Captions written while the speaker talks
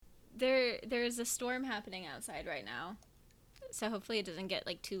There's a storm happening outside right now. So hopefully it doesn't get,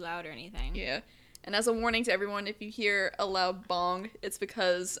 like, too loud or anything. Yeah. And as a warning to everyone, if you hear a loud bong, it's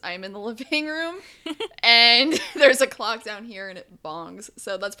because I'm in the living room and there's a clock down here and it bongs.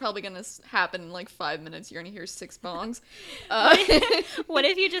 So that's probably going to happen in like 5 minutes. You're going to hear 6 bongs. What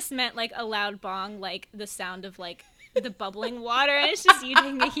if you just meant like a loud bong, like the sound of like the bubbling water, and it's just you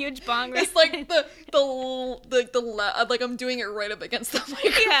taking a huge bong? It's like like I'm doing it right up against the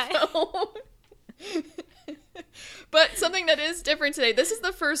microphone. Yeah. But something that is different today, this is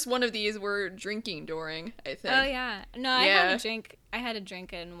the first one of these we're drinking during, I think. Oh, yeah. No, I had a drink. I had a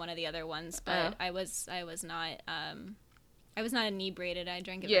drink in one of the other ones, but I was not inebriated. I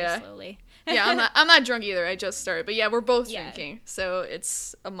drank it very slowly. Yeah, I'm not drunk either. I just started. But yeah, we're both drinking, so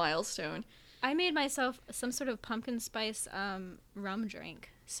it's a milestone. I made myself some sort of pumpkin spice rum drink,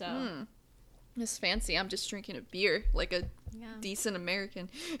 so... It's fancy. I'm just drinking a beer, like a decent American.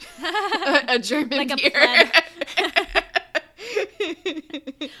 a German like beer.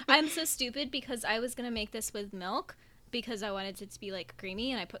 I'm so stupid because I was going to make this with milk because I wanted it to be, like,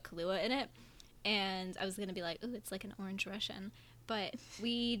 creamy, and I put Kahlua in it. And I was going to be like, ooh, it's like an orange Russian. But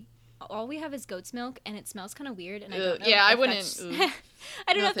all we have is goat's milk, and it smells kind of weird, and I don't know. Yeah, I wouldn't.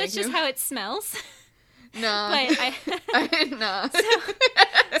 I don't know if that's just how it smells. No. But no.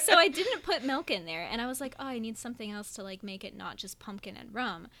 So I didn't put milk in there, and I was like, oh, I need something else to, like, make it not just pumpkin and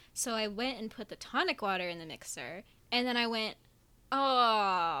rum. So I went and put the tonic water in the mixer, and then I went,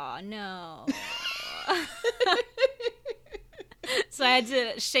 oh, no. So I had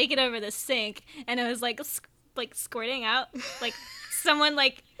to shake it over the sink, and it was, like squirting out, like someone,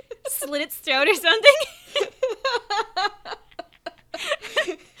 like, slit its throat or something.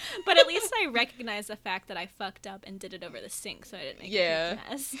 But at least I recognized the fact that I fucked up and did it over the sink, so I didn't make a huge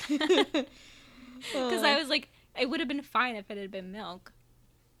mess. Because I was like, it would have been fine if it had been milk.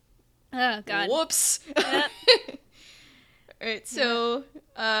 Oh, God. Whoops. Alright, so,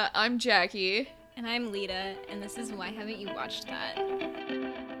 I'm Jackie. And I'm Lita, and this is Why Haven't You Watched That?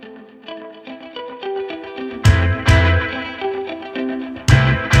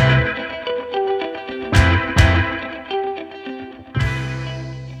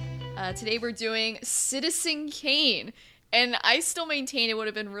 Today we're doing Citizen Kane, and I still maintain it would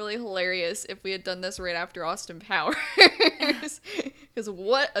have been really hilarious if we had done this right after Austin Powers, because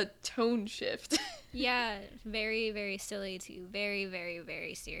what a tone shift. Yeah, very, very silly too. Very, very,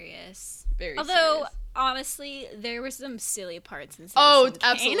 very serious. Although, serious. Honestly, there were some silly parts in Citizen Kane.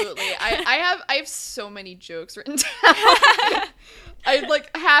 Absolutely. I have so many jokes written down. I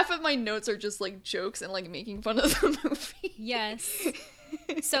like half of my notes are just like jokes and like making fun of the movie. Yes.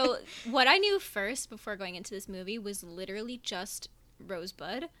 So what I knew first before going into this movie was literally just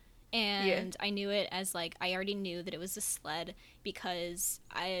Rosebud. And I knew it as, like, I already knew that it was a sled because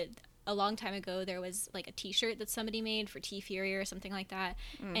a long time ago there was, like, a t-shirt that somebody made for T-Fury or something like that.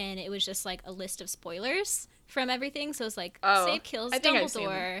 And it was just, like, a list of spoilers from everything. So it was like, Snape kills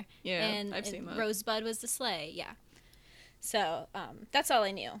Dumbledore. And I've seen that. Rosebud was the sleigh. Yeah. So that's all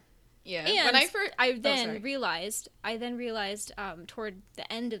I knew. Yeah. And when I then realized toward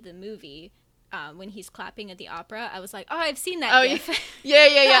the end of the movie, when he's clapping at the opera, I was like, oh, I've seen that gif.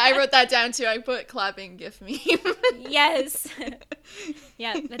 Yeah. I wrote that down too. I put clapping gif meme. Yes.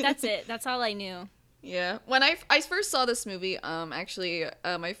 Yeah, but that's it. That's all I knew. Yeah. When I first saw this movie,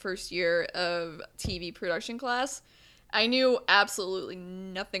 my first year of TV production class, I knew absolutely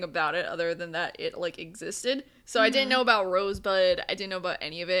nothing about it other than that it, like, existed. So I didn't know about Rosebud. I didn't know about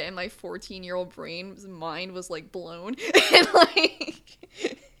any of it. And my 14-year-old mind was, like, blown. And, like...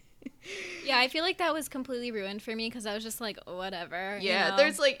 Yeah, I feel like that was completely ruined for me because I was just like, whatever. Yeah, you know?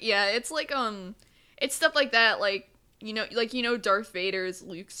 There's, like, it's, like, it's stuff like that, like, Darth Vader's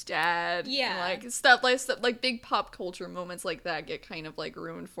Luke's dad. Yeah. And, like, stuff like big pop culture moments like that get kind of, like,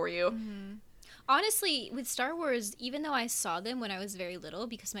 ruined for you. Mm-hmm. Honestly, with Star Wars, even though I saw them when I was very little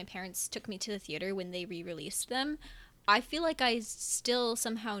because my parents took me to the theater when they re-released them, I feel like I still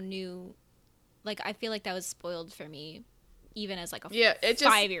somehow knew, like, I feel like that was spoiled for me even as, like, a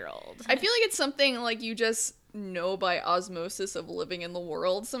 5-year-old. I feel like it's something, like, you just know by osmosis of living in the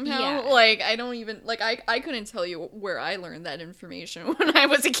world somehow. Yeah. Like, I don't even, like, I couldn't tell you where I learned that information when I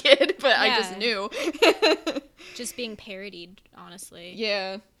was a kid, but I just knew. Just being parodied, honestly.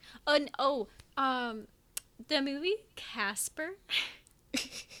 Yeah. The movie Casper.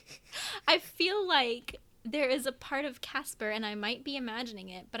 I feel like there is a part of Casper, and I might be imagining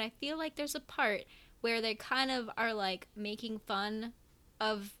it, but I feel like there's a part where they kind of are, like, making fun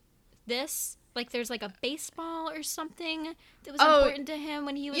of this, like there's like a baseball or something that was important to him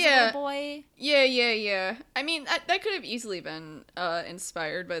when he was a little boy. Yeah. I mean, that could have easily been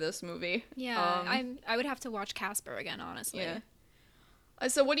inspired by this movie. Yeah, I would have to watch Casper again, honestly. Yeah.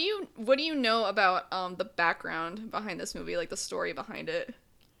 So what do you know about the background behind this movie, like the story behind it?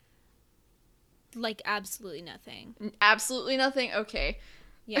 Like absolutely nothing. Absolutely nothing? Okay.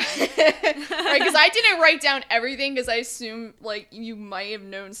 Yeah. Right, because I didn't write down everything because I assume like you might have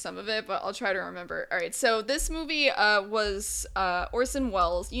known some of it, but I'll try to remember. All right, so this movie was Orson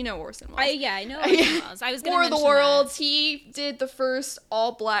Welles. You know Orson Welles. I know Orson Welles. I was going to mention War of the Worlds. He did the first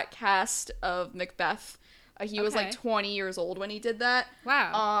all-black cast of Macbeth. He was like 20 years old when he did that.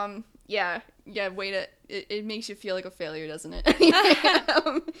 Wow. Yeah. It makes you feel like a failure, doesn't it?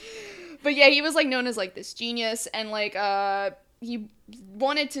 But yeah, he was like known as like this genius, and like he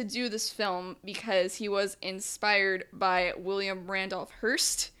wanted to do this film because he was inspired by William Randolph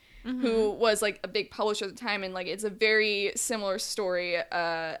Hearst, who was like a big publisher at the time, and like it's a very similar story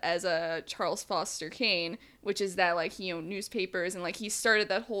as Charles Foster Kane, which is that like he owned newspapers, and like he started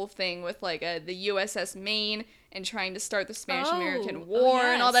that whole thing with like the USS Maine and trying to start the Spanish-American War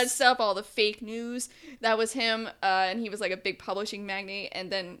and all that stuff, all the fake news. That was him, and he was like a big publishing magnate,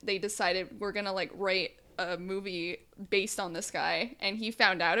 and then they decided we're gonna like write a movie based on this guy, and he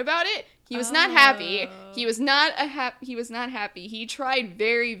found out about it. He was not happy. He was not happy. He tried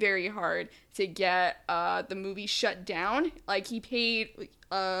very, very hard to get the movie shut down. Like he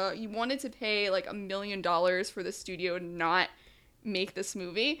wanted to pay like $1 million for the studio to not make this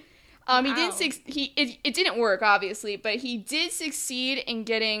movie. He didn't it didn't work, obviously, but he did succeed in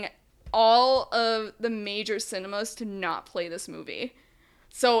getting all of the major cinemas to not play this movie.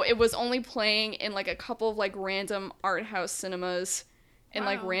 So it was only playing in like a couple of like random art house cinemas in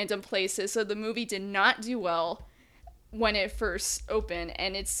like random places. So the movie did not do well when it first opened,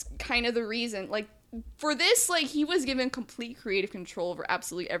 and it's kind of the reason like for this, like he was given complete creative control over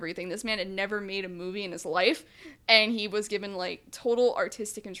absolutely everything. This man had never made a movie in his life, and he was given like total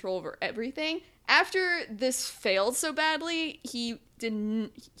artistic control over everything. After this failed so badly, he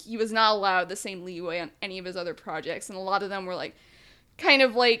was not allowed the same leeway on any of his other projects, and a lot of them were like kind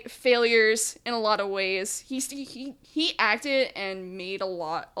of like failures in a lot of ways. He acted and made a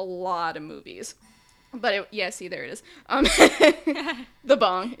lot of movies. But see, there it is. The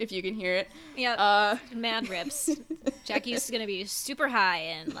bong, if you can hear it. Yep. Mad rips. Jackie's gonna be super high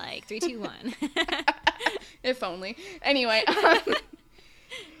in like 3, 2, 1. If only. Anyway.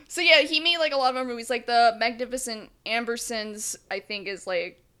 So yeah, he made like a lot of other movies. Like the Magnificent Ambersons, I think, is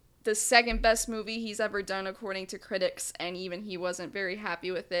like the second best movie he's ever done according to critics, and even he wasn't very happy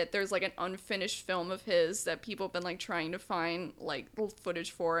with it. There's like an unfinished film of his that people have been like trying to find like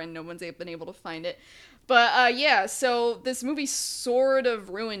footage for, and no one's been able to find it. But so this movie sort of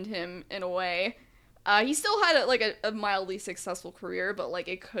ruined him in a way. He still had a mildly successful career, but like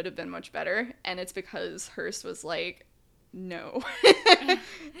it could have been much better, and it's because Hearst was like, no.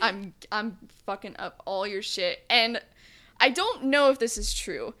 I'm fucking up all your shit. And I don't know if this is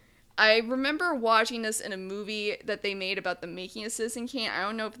true. I remember watching this in a movie that they made about the making of Citizen Kane. I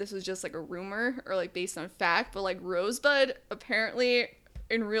don't know if this was just like a rumor or like based on fact, but like Rosebud apparently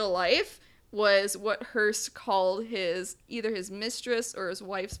in real life was what Hearst called either his mistress or his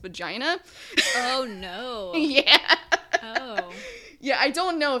wife's vagina. Oh no. Yeah. Oh. Yeah, I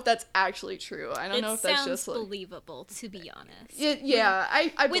don't know if that's actually true. I don't know if that's just like, believable, to be honest. Yeah,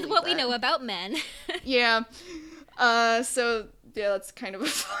 I with what we know about men. Yeah. So yeah, that's kind of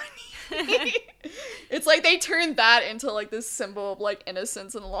funny. It's like they turned that into like this symbol of like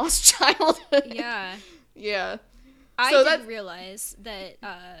innocence and lost childhood. Yeah. Yeah. I didn't realize that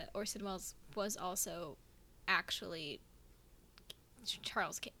Orson Welles was also actually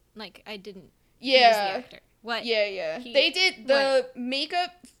Charles Kane. Like I didn't. Yeah. He was the actor. What? Yeah. They did the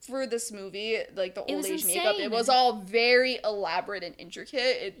makeup for this movie, like the old age makeup. It was all very elaborate and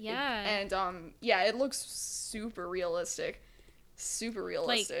intricate. It looks super realistic. Super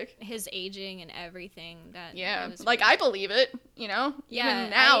realistic. Like his aging and everything. I believe it, you know? Even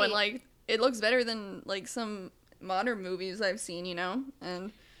now, and like it looks better than like some modern movies I've seen, you know?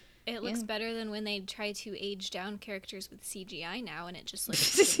 And it looks better than when they try to age down characters with CGI now, and it just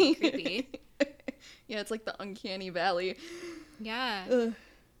looks really creepy. Yeah, it's like the uncanny valley. Yeah.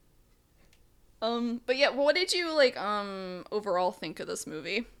 But yeah, what did you like overall think of this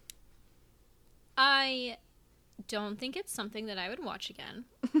movie? I don't think it's something that I would watch again.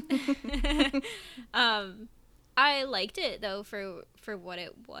 I liked it though for what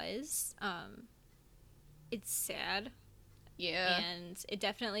it was. It's sad. Yeah. And it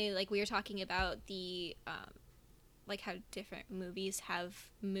definitely, like we were talking about the like how different movies have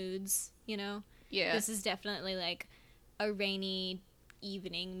moods, you know? Yeah. This is definitely like a rainy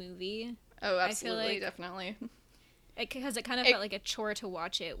evening movie. Oh, absolutely, definitely. Because it kind of felt like a chore to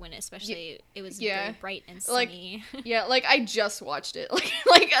watch it when especially it was very bright and sunny. Like I just watched it.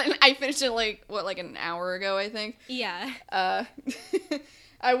 Like I finished it like an hour ago, I think. Yeah.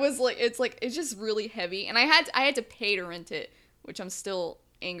 I was like it's just really heavy, and I had to pay to rent it, which I'm still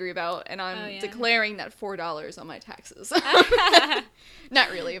angry about, and I'm declaring that $4 on my taxes.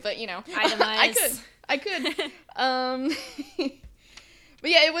 Not really, but you know. Itemize. I could. But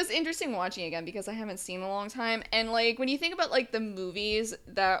yeah, it was interesting watching again because I haven't seen in a long time. And like when you think about like the movies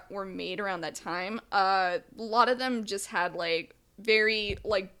that were made around that time, a lot of them just had like very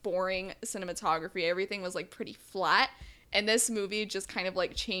like boring cinematography. Everything was like pretty flat. And this movie just kind of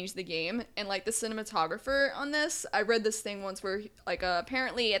like changed the game. And like the cinematographer on this, I read this thing once where like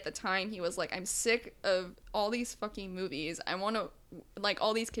apparently at the time he was like, I'm sick of all these fucking movies. I want to like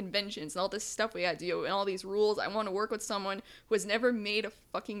all these conventions and all this stuff we gotta do and all these rules. I want to work with someone who has never made a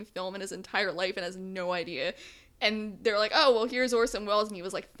fucking film in his entire life and has no idea. And they're like, oh, well, here's Orson Welles, and he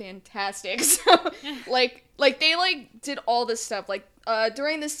was like fantastic. So like they like did all this stuff. Like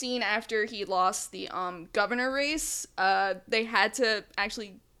during the scene after he lost the governor race, they had to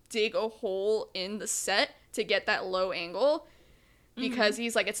actually dig a hole in the set to get that low angle because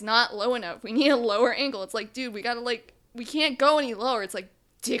he's like, it's not low enough. We need a lower angle. It's like, dude, we gotta like, we can't go any lower. It's like,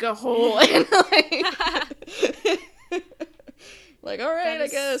 dig a hole. And like all right, I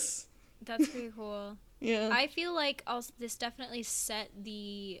guess. That's pretty cool. Yeah. I feel like also this definitely set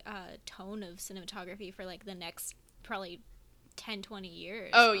the tone of cinematography for like the next probably 10-20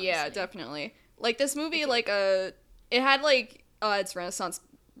 years. Oh, honestly. yeah, definitely. Like this movie, like it had like its renaissance.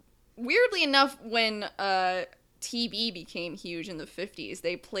 Weirdly enough, when TV became huge in the 50s,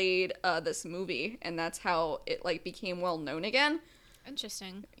 they played this movie, and that's how it like became well known again.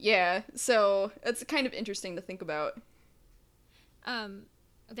 Interesting. Yeah, so it's kind of interesting to think about.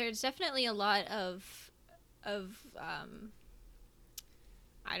 There's definitely a lot of I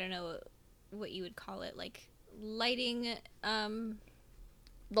don't know what you would call it, like lighting.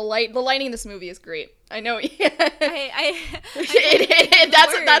 The lighting in this movie is great. I know. Yeah.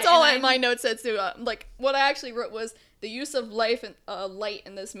 That's all my notes said too. Like what I actually wrote was the use of light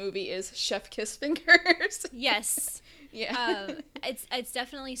in this movie is chef kiss fingers. Yes. Yeah. It's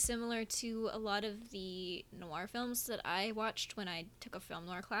definitely similar to a lot of the noir films that I watched when I took a film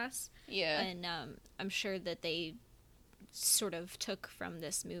noir class. Yeah. And I'm sure that they sort of took from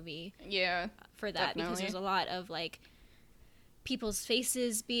this movie. Yeah. For that, because there's a lot of like people's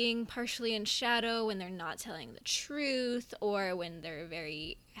faces being partially in shadow when they're not telling the truth, or when they're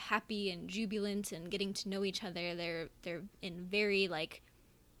very happy and jubilant and getting to know each other, they're in very like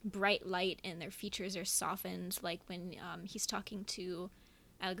bright light and their features are softened, like when he's talking to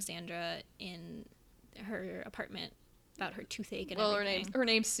Alexandra in her apartment about her toothache and everything. Her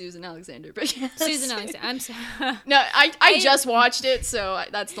name's Susan Alexander, but yes. Susan Alexander. I'm so No, I just watched it, so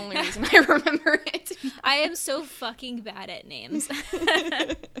that's the only reason I remember it. I am so fucking bad at names.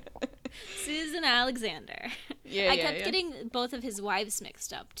 Susan Alexander. Yeah, I kept getting both of his wives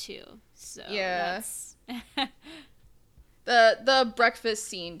mixed up too. So yeah. That's The breakfast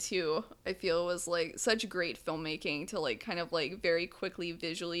scene too, I feel was like such great filmmaking to like kind of like very quickly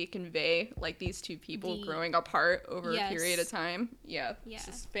visually convey like these two people growing apart over a period of time. Yeah. It's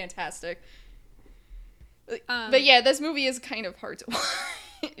just fantastic. But yeah, this movie is kind of hard to watch.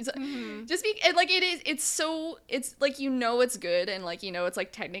 Just like it's like, you know, it's good, and like, you know, it's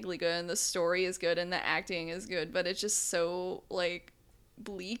like technically good, and the story is good, and the acting is good, but it's just so like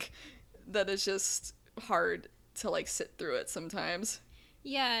bleak that it's just hard to like sit through it sometimes.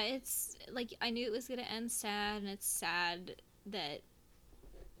 Yeah, it's like I knew it was gonna end sad, and it's sad that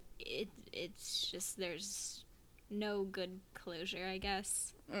it's just there's no good closure, I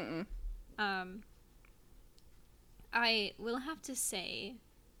guess. I will have to say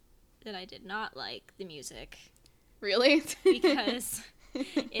that I did not like the music. Really? Because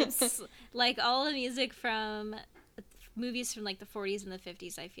it's like all the music from movies from like the 40s and the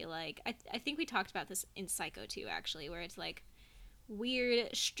 50s. I feel like I think we talked about this in Psycho 2 actually, where it's like weird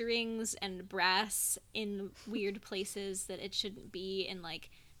strings and brass in weird places that it shouldn't be, and like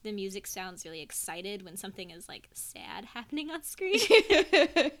the music sounds really excited when something is like sad happening on screen.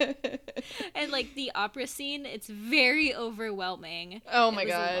 And like the opera scene, it's very overwhelming. Oh my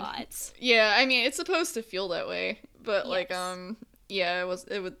god. A lot. Yeah, I mean, it's supposed to feel that way, but like yeah,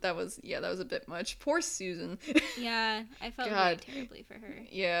 that was a bit much. Poor Susan. Yeah, I felt very terribly for her.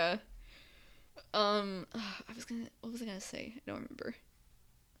 Yeah. What was I gonna say? I don't remember.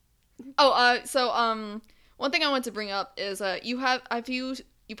 Oh, so One thing I want to bring up is you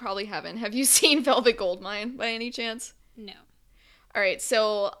probably haven't. Have you seen Velvet Goldmine by any chance? No. All right,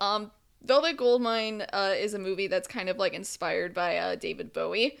 so Velvet Goldmine is a movie that's kind of like inspired by David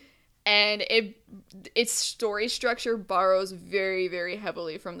Bowie, and its story structure borrows very, very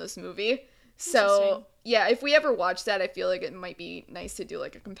heavily from this movie. So yeah, if we ever watch that, I feel like it might be nice to do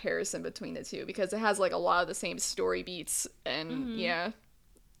like a comparison between the two because it has like a lot of the same story beats, and yeah,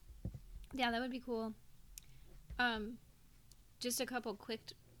 that would be cool. Just a couple quick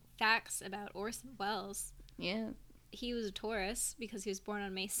facts about Orson Welles. Yeah. He was a Taurus because he was born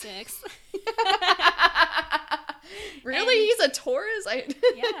on May 6th. Really? He's a Taurus?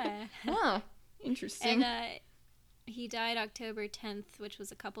 Yeah. Huh. Interesting. And he died October 10th, which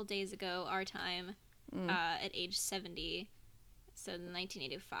was a couple days ago, our time, at age 70. So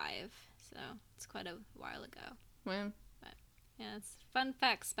 1985. So it's quite a while ago. Wow. But yeah, it's fun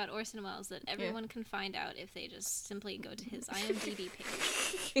facts about Orson Welles that everyone can find out if they just simply go to his IMDb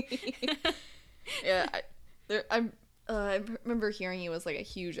page. Yeah, I remember hearing he was like a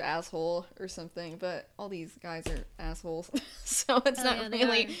huge asshole or something, but all these guys are assholes, so it's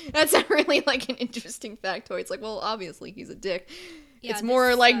that's not really like an interesting factoid. It's like, well, obviously he's a dick. Yeah, it's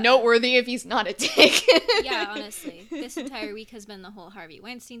more like noteworthy if he's not a dick. Yeah, honestly, this entire week has been the whole Harvey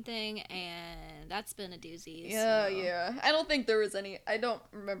Weinstein thing, and that's been a doozy. Yeah, so. Yeah. I don't think there was any. I don't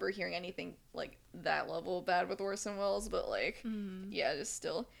remember hearing anything like that level bad with Orson Welles, but like, yeah, just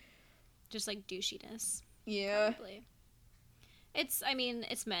still. Just like douchiness. Yeah. Probably. It's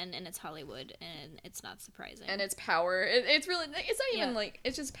men and it's Hollywood and it's not surprising. And it's power. It's really, it's not even like,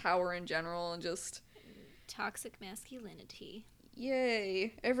 it's just power in general and just. Toxic masculinity.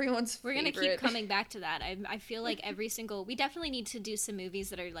 Yay. Everyone's favorite. We're going to keep coming back to that. I feel like we definitely need to do some movies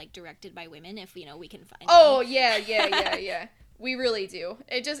that are like directed by women if, we can find them. Yeah. We really do.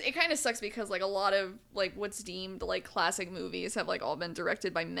 It kind of sucks because like a lot of like what's deemed like classic movies have like all been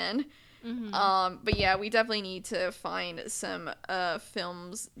directed by men. Mm-hmm. But yeah, we definitely need to find some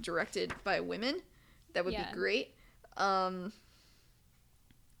films directed by women. That would be great.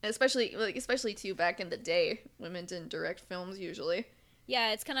 Especially too back in the day, women didn't direct films usually.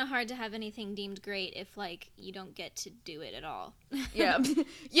 Yeah, it's kind of hard to have anything deemed great if like you don't get to do it at all. Yeah.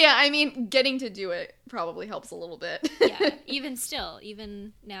 Yeah, I mean, getting to do it probably helps a little bit. Yeah,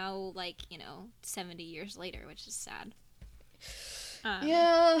 even now, like, 70 years later, which is sad.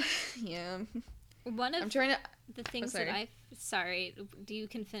 Yeah. One of the things sorry, you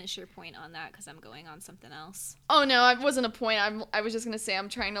can finish your point on that because I'm going on something else. Oh no, it wasn't a point. I was just gonna say I'm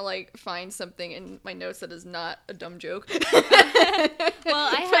trying to like find something in my notes that is not a dumb joke.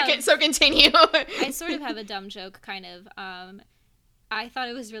 Well, so continue. I sort of have a dumb joke, kind of. I thought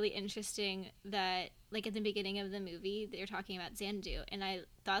it was really interesting that, like, at the beginning of the movie, they're talking about Xanadu, and I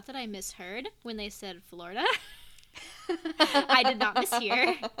thought that I misheard when they said Florida. I did not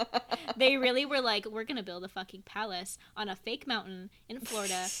mishear. They really were like, we're gonna build a fucking palace on a fake mountain in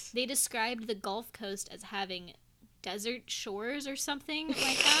Florida. They described the Gulf Coast as having desert shores or something like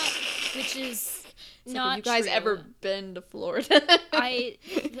that, which is not true. Have you guys ever been to Florida? I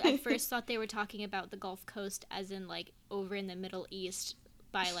at first thought they were talking about the Gulf Coast as in like over in the Middle East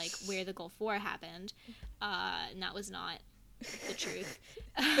by like where the Gulf War happened, and that was not the truth.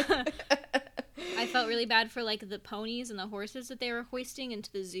 I felt really bad for like the ponies and the horses that they were hoisting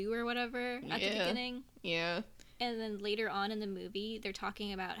into the zoo or whatever at the beginning. Yeah. And then later on in the movie, they're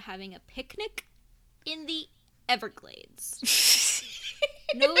talking about having a picnic in the Everglades.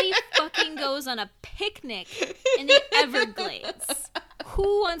 Nobody fucking goes on a picnic in the Everglades.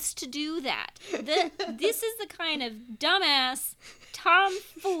 Who wants to do that? This is the kind of dumbass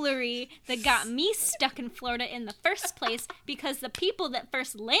tomfoolery that got me stuck in Florida in the first place because the people that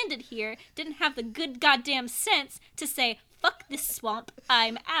first landed here didn't have the good goddamn sense to say, fuck this swamp,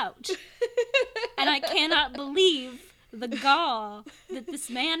 I'm out. And I cannot believe the gall that this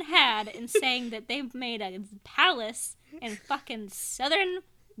man had in saying that they've made a palace in fucking southern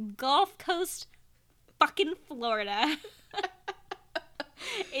Gulf Coast fucking Florida.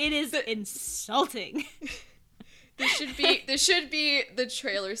 It is insulting. This should be the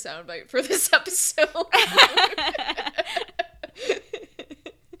trailer soundbite for this episode.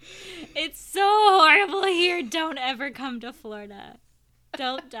 It's so horrible here. Don't ever come to Florida.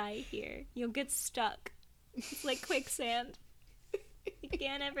 Don't die here. You'll get stuck. It's like quicksand. You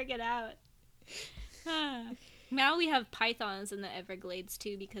can't ever get out. Now we have pythons in the Everglades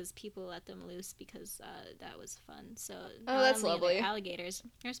too because people let them loose because that was fun. So that's lovely. Alligators.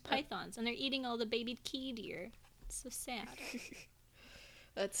 There's pythons and they're eating all the baby key deer. It's so sad.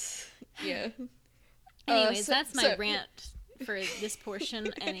 That's Anyways, that's my rant for this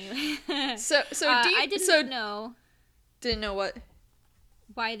portion anyway. So I didn't know. Didn't know what?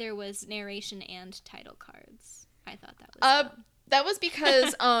 Why there was narration and title cards. I thought that was fun. That was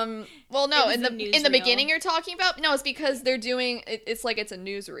because well, no, in the beginning you're talking about, no, it's because they're doing it's like it's a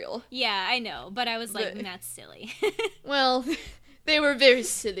newsreel. Yeah, I know, but I was like, that's silly. Well, they were very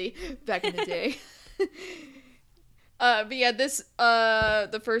silly back in the day. But yeah, this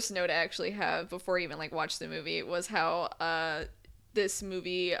the first note I actually have before I even like watched the movie was how this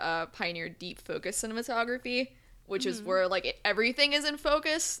movie pioneered deep focus cinematography, which is where like everything is in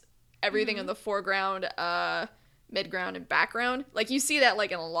focus, everything in the foreground, midground, and background. Like you see that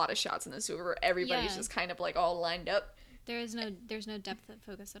like in a lot of shots in this movie where everybody's just kind of like all lined up. There's no depth of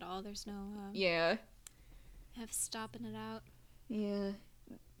focus at all. There's no have stopping it out. Yeah.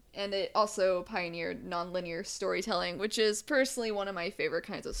 And it also pioneered nonlinear storytelling, which is personally one of my favorite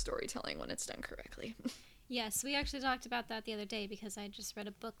kinds of storytelling when it's done correctly. Yes, we actually talked about that the other day because I just read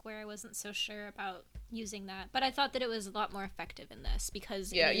a book where I wasn't so sure about using that. But I thought that it was a lot more effective in this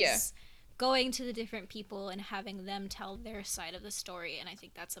because it is going to the different people and having them tell their side of the story. And I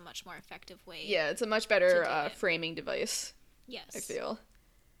think that's a much more effective way. Yeah, it's a much better framing device. Yes. I feel.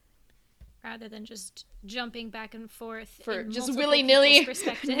 Rather than just jumping back and forth for just willy-nilly,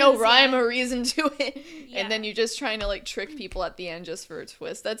 no rhyme or reason to it, and then you just trying to like trick people at the end just for a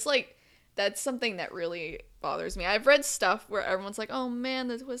twist. That's something that really bothers me. I've read stuff where everyone's like, "Oh man,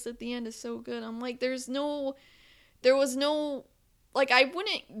 the twist at the end is so good." I'm like, there was no, like, I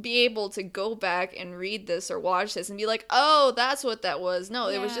wouldn't be able to go back and read this or watch this and be like, "Oh, that's what that was." No,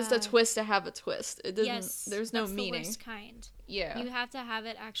 it was just a twist to have a twist. It didn't. There's no meaning. That's the worst kind. Yeah. You have to have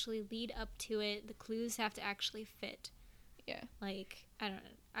it actually lead up to it. The clues have to actually fit. Yeah. Like, I don't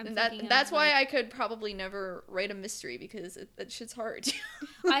know. That's why I could probably never write a mystery because that shit's hard.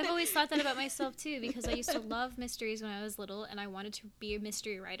 I've always thought that about myself too because I used to love mysteries when I was little and I wanted to be a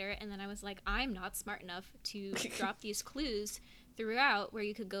mystery writer, and then I was like, I'm not smart enough to drop these clues throughout where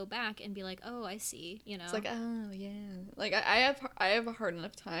you could go back and be like, oh, I see, you know. It's like, oh yeah. Like I have a hard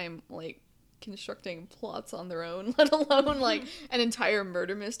enough time like constructing plots on their own, let alone like an entire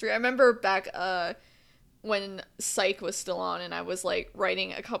murder mystery. I remember back when Psych was still on and I was like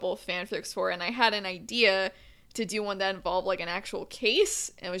writing a couple of fanfics for it, and I had an idea to do one that involved like an actual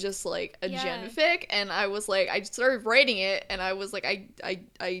case, and it was just like a genfic, and I was like, I started writing it and I was like, I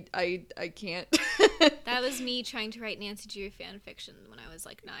can't. That was me trying to write Nancy Drew fanfiction when I was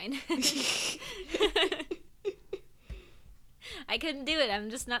like 9. I couldn't do it.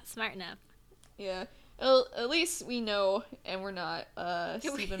 I'm just not smart enough. Yeah. Well, at least we know, and we're not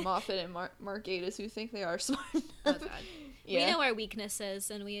Stephen Moffat and Mark Gatiss who think they are smart enough. Oh, God. Yeah. We know our weaknesses,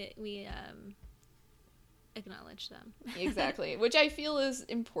 and we acknowledge them. Exactly. Which I feel is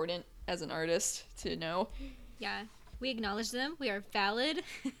important as an artist to know. Yeah. We acknowledge them. We are valid.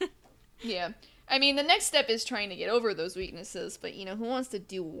 Yeah. I mean, the next step is trying to get over those weaknesses, but, you know, who wants to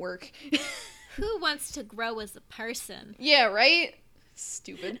do work? Who wants to grow as a person? Yeah, right?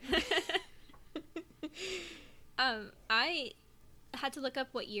 Stupid. I had to look up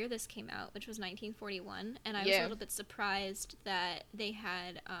what year this came out, which was 1941, and I was a little bit surprised that they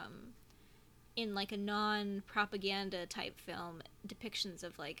had, in like a non-propaganda type film, depictions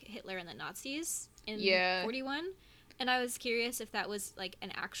of like Hitler and the Nazis in 41. And I was curious if that was like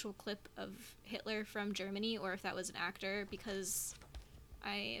an actual clip of Hitler from Germany or if that was an actor, because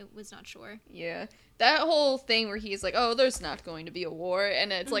I was not sure. Yeah. That whole thing where he's like, oh, there's not going to be a war.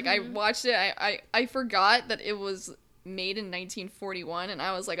 And it's like, I watched it. I forgot that it was made in 1941. And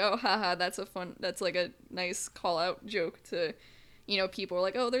I was like, oh, haha, that's like a nice call out joke to, you know, people are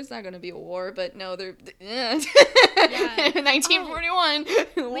like, oh, there's not going to be a war. But no, they're, 1941.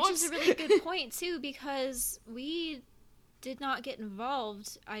 Which is a really good point, too, because we did not get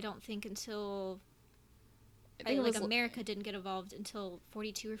involved, I don't think, until... America didn't get involved until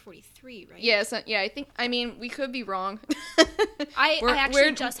 42 or 43, right? Yeah, I mean, we could be wrong. I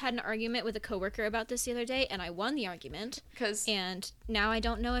actually just had an argument with a coworker about this the other day, and I won the argument. And now I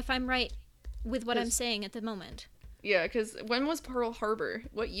don't know if I'm right with what I'm saying at the moment. Yeah, because when was Pearl Harbor?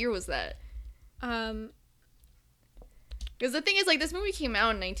 What year was that? Because the thing is, like, this movie came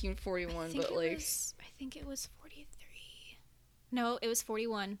out in 1941, but, like... I think it was 43. No, it was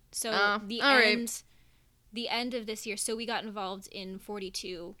 41. So, the end of this year, so we got involved in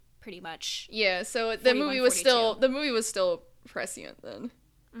 42 pretty much. Yeah, so the movie was still prescient then.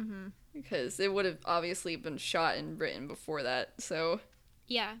 Mm-hmm. Because it would have obviously been shot in Britain before that, so...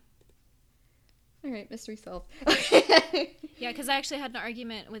 Yeah. All right, mystery solved. Yeah, because I actually had an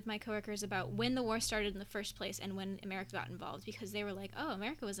argument with my coworkers about when the war started in the first place and when America got involved, because they were like, "Oh,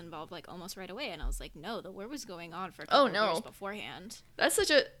 America was involved like almost right away," and I was like, "No, the war was going on for a couple of years beforehand." That's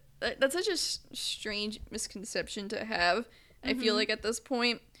such a strange misconception to have. I feel like at this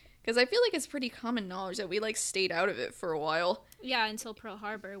point, because I feel like it's pretty common knowledge that we like stayed out of it for a while. Yeah, until Pearl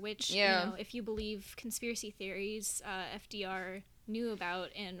Harbor, which you know, if you believe conspiracy theories, FDR knew about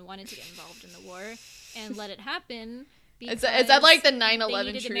and wanted to get involved in the war and let it happen. Is that like the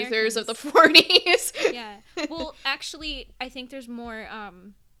 9/11 truthers of the 40s? Yeah. Well, actually, I think there's more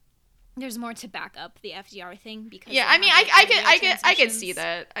to back up the FDR thing, because yeah, I mean, I can see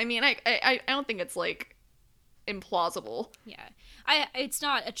that. I mean, I don't think it's like implausible. Yeah, it's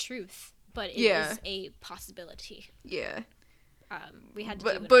not a truth, but it is a possibility. Yeah. We had to.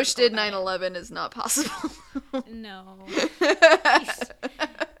 But Bush did 9/11 is not possible. No.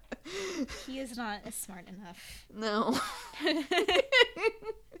 He is not smart enough. No.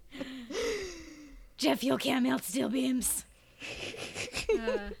 Jet fuel can't melt steel beams.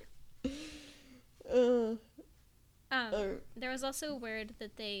 There was also a word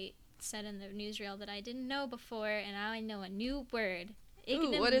that they said in the newsreel that I didn't know before, and now I know a new word.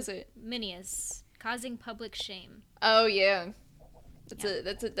 Ooh, what is it? Ignominious, causing public shame. Oh yeah,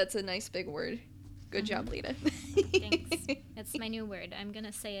 that's a nice big word. Good job, Lita. Thanks. That's my new word. I'm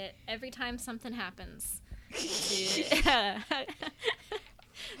gonna say it every time something happens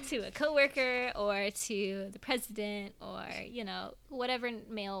to a coworker or to the president, or you know, whatever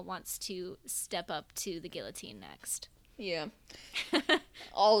male wants to step up to the guillotine next. Yeah.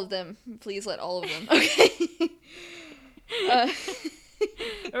 All of them. Please let all of them. Okay.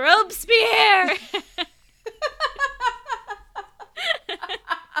 Robespierre!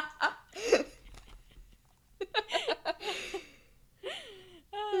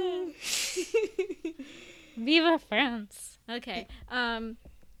 Viva France. Okay.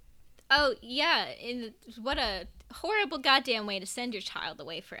 Oh, yeah. What a horrible goddamn way to send your child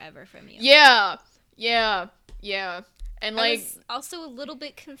away forever from you. Yeah. And I was also a little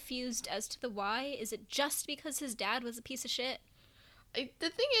bit confused as to the why. Is it just because his dad was a piece of shit? The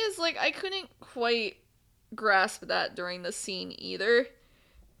thing is, like, I couldn't quite grasp that during the scene either.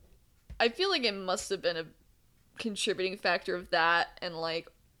 I feel like it must have been a contributing factor of that and, like,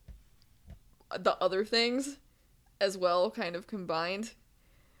 the other things as well, kind of combined.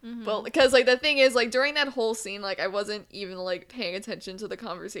 Mm-hmm. But because, like, the thing is, like, during that whole scene, like, I wasn't even, like, paying attention to the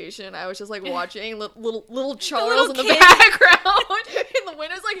conversation. I was just, like, watching little Charles in the background in the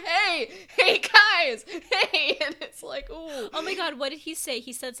windows, like, hey guys, hey, and it's like, ooh. Oh my god, what did he say?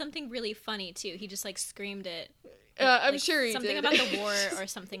 He said something really funny too. He just, like, screamed it. I'm sure he something did. Something about the war or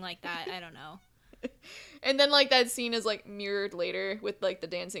something like that. I don't know. And then, like, that scene is, like, mirrored later with, like, the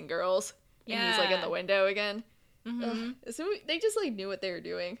dancing girls. And he's, like, in the window again. Mm-hmm. So they just, like, knew what they were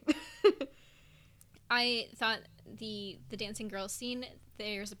doing. I thought the dancing girls scene,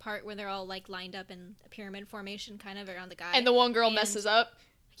 there's a part where they're all, like, lined up in a pyramid formation kind of around the guy. And the one girl messes up.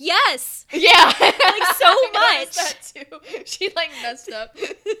 Yes! Yeah! Like, so much! That too. She, like, messed up.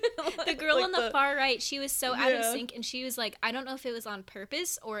 The girl like on the far right, she was so out of sync, and she was like, I don't know if it was on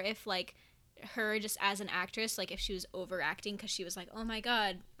purpose or if, like, her just as an actress, like, if she was overacting because she was like, oh my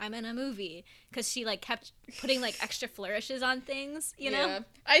god, I'm in a movie, because she, like, kept putting, like, extra flourishes on things, you know? Yeah.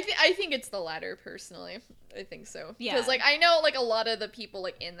 I think it's the latter, personally. I think so. Yeah. Because, like, I know, like, a lot of the people,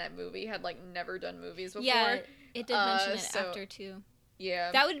 like, in that movie had, like, never done movies before. Yeah, it did mention it after, too.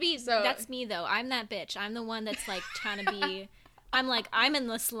 Yeah. That would be, that's me, though. I'm that bitch. I'm the one that's, like, trying to be, I'm like, I'm in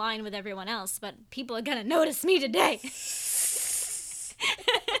this line with everyone else, but people are gonna notice me today.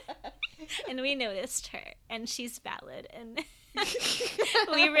 And we noticed her, and she's valid, and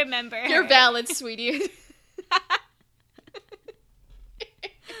we remember her. You're valid, sweetie.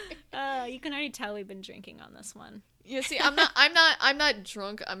 You can already tell we've been drinking on this one. Yeah, see, I'm not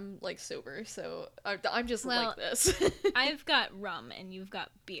drunk. I'm, like, sober, so I'm just like this. I've got rum, and you've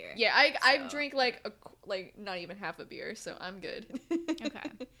got beer. Yeah, I drink like not even half a beer, so I'm good.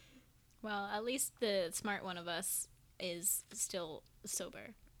 Okay. Well, at least the smart one of us is still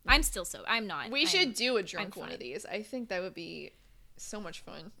sober. I'm still sober. I'm not. We should do a drunk one of these. I think that would be so much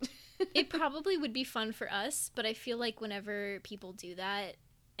fun. It probably would be fun for us, but I feel like whenever people do that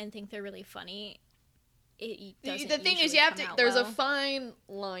and think they're really funny, it doesn't. The thing is, there's a fine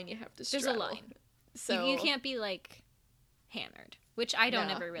line you have to straddle. There's a line. So you can't be, like, hammered, which I don't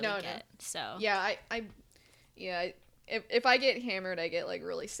ever really get. So yeah, If I get hammered, I get, like,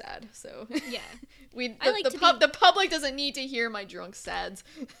 really sad. So yeah, the public doesn't need to hear my drunk sads.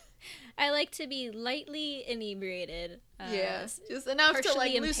 I like to be lightly inebriated. Just enough to,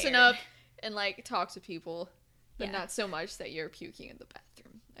 like, loosen up and like talk to people, but Yeah. not so much that you're puking in the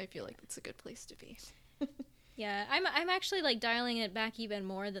bathroom. I feel like it's a good place to be. Yeah, I'm actually like dialing it back even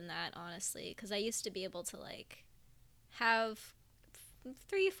more than that, honestly, because I used to be able to like have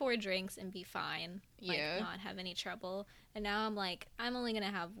 3-4 drinks and be fine, like Yeah. not have any trouble, and now I'm like I'm only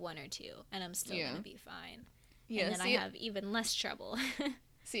gonna have 1 or 2, and I'm still gonna be fine. Yeah, And then I have even less trouble.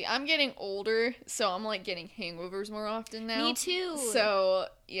 See, I'm getting older, so I'm like getting hangovers more often now. Me too. So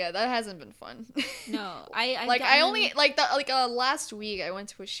yeah, that hasn't been fun. No, I've like gotten... I only like the like last week I went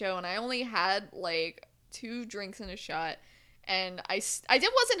to a show and I only had like 2 drinks and a shot, and I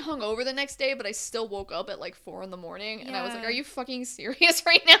wasn't hungover the next day, but I still woke up at like 4 in the morning, and I was like, Yeah. "Are you fucking serious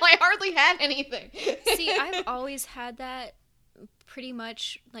right now? I hardly had anything." See, I've always had that. Pretty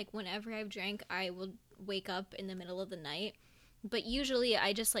much like whenever I've drank, I will wake up in the middle of the night. But usually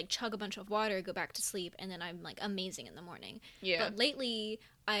I just like chug a bunch of water, go back to sleep, and then I'm like amazing in the morning. Yeah. But lately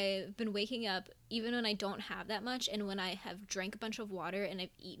I've been waking up even when I don't have that much, and when I have drank a bunch of water and I've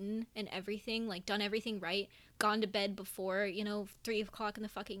eaten and everything, like done everything right, gone to bed before, 3 o'clock in the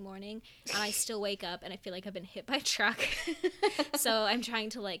fucking morning, and I still wake up and I feel like I've been hit by a truck. So I'm trying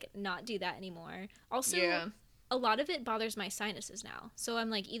to like not do that anymore. Also, Yeah. a lot of it bothers my sinuses now. So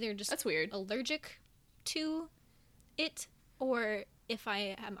I'm like either just That's weird. allergic to it, or if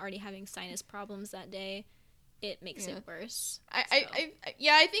I am already having sinus problems that day, it makes it worse.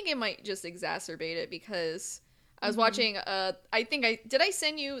 I think it might just exacerbate it because I was watching did I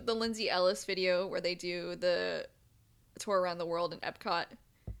send you the Lindsay Ellis video where they do the tour around the world in Epcot?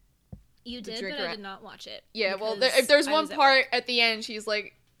 You did, drink but I around- did not watch it. Yeah, well, because if there's I one was at part work. at the end, she's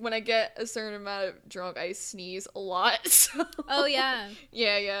like, when I get a certain amount of drunk, I sneeze a lot. So. Oh, yeah.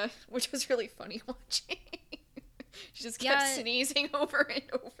 Yeah, which was really funny watching. She just kept sneezing over and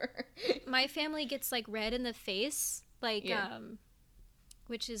over. My family gets like red in the face, like Yeah.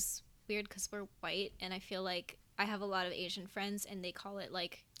 which is weird because we're white, and I feel like I have a lot of Asian friends, and they call it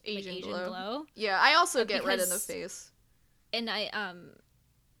like Asian glow. Yeah, I also get red in the Because- face. And I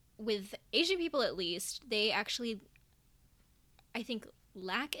with Asian people at least, they actually, I think,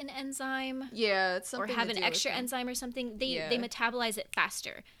 lack an enzyme Yeah, it's or something have to an do with extra them. enzyme or something. They Yeah. metabolize it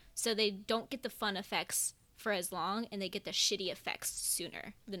faster, so they don't get the fun effects for as long, and they get the shitty effects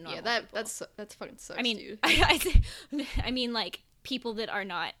sooner than normal. Yeah, people. that's fucking sucks, I mean, dude. I mean, like people that are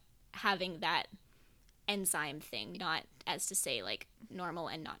not having that enzyme thing, not as to say like normal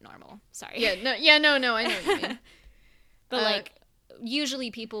and not normal. Sorry. No, I know what you mean. But like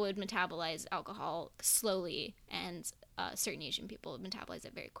usually people would metabolize alcohol slowly, and certain Asian people would metabolize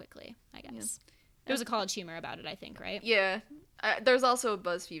it very quickly, I guess. There was a College Humor about it, I think, right? Yeah, there's also a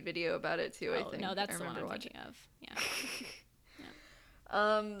BuzzFeed video about it too. I Oh, think. no, that's I the one remember I'm watching. thinking of.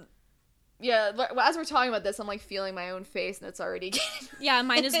 Yeah. Yeah, but as we're talking about this, I'm like feeling my own face, and it's already getting. Yeah,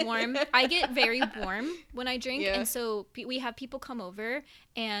 mine is warm. I get very warm when I drink, Yeah. and so we have people come over,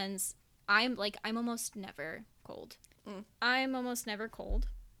 and I'm almost never cold. I'm almost never cold.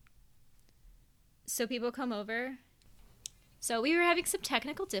 So people come over. So we were having some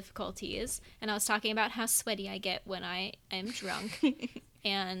technical difficulties, and I was talking about how sweaty I get when I am drunk.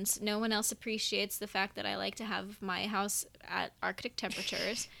 And no one else appreciates the fact that I like to have my house at Arctic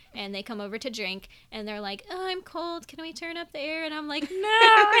temperatures. And they come over to drink, and they're like, "Oh, I'm cold. Can we turn up the air?" And I'm like, "No,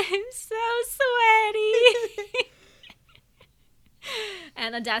 I'm so sweaty."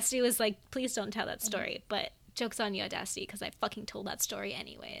 And Audacity was like, "Please don't tell that story." But joke's on you, Audacity, because I fucking told that story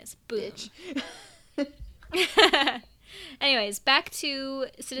anyways. Boom. Bitch. Anyways, back to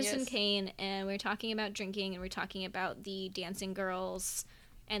Citizen Yes. Kane, and we're talking about drinking, and we're talking about the dancing girls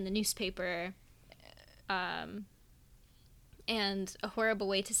and the newspaper, and a horrible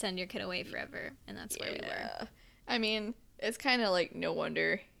way to send your kid away forever, and that's where we were. I mean, it's kind of like no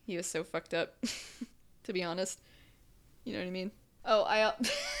wonder he was so fucked up, to be honest. You know what I mean? Oh,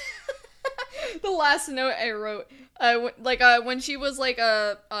 the last note I wrote, when she was like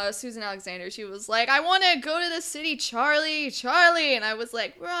Susan Alexander, she was like, "I want to go to the city, Charlie, and I was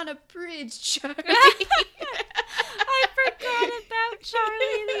like, "We're on a bridge, Charlie." I forgot about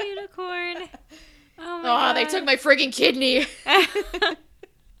Charlie the Unicorn. Oh my god. They took my friggin' kidney.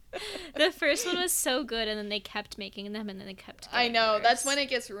 The first one was so good, and then they kept making them, and then they kept I getting know, worse. that's when it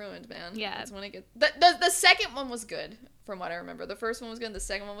gets ruined, man. Yeah. That's when it gets. The second one was good, from what I remember. The first one was good, the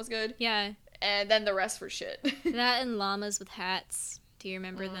second one was good, Yeah, and then the rest were shit. that and llamas with hats. Do you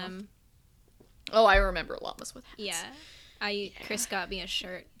remember them? Oh, I remember llamas with hats. Yeah. Chris got me a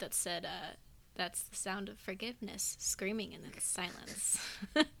shirt that said, "That's the sound of forgiveness, screaming in its silence."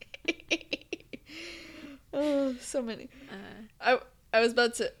 Oh, so many. I was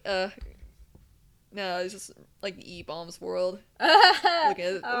about to No, it's just like the E-Bombs world.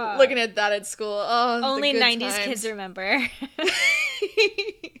 Oh. Looking at that at school. Oh, Only the good 90s times. kids remember.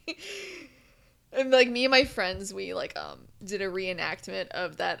 And like me and my friends, we like did a reenactment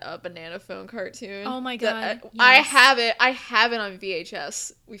of that Banana Phone cartoon. Oh my That- God, I yes. have it. I have it on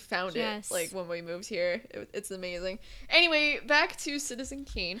VHS. We found Yes. it like when we moved here. It's amazing. Anyway, back to Citizen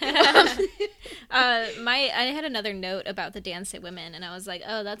Kane. I had another note about the Dance at Women, and I was like,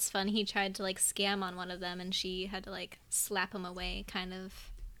 oh, that's fun. He tried to like scam on one of them, and she had to like slap him away, kind of.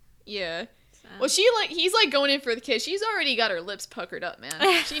 Yeah. So. Well, he's like going in for the kiss. She's already got her lips puckered up,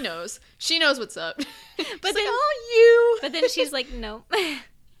 man. She knows. She knows what's up. But then, like, oh, but then she's like, no.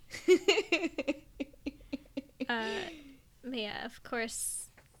 you. Yeah, of course.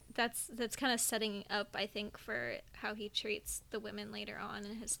 That's kind of setting up, I think, for how he treats the women later on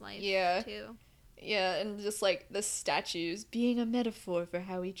in his life. Yeah. Too. Yeah, and just like the statues being a metaphor for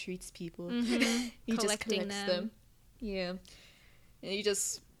how he treats people. Mm-hmm. He just Collecting collects them. Yeah. And he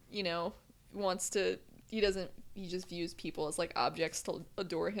just, wants to, he just views people as like objects to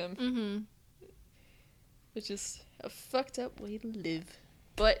adore him. Mm-hmm. Which is a fucked up way to live.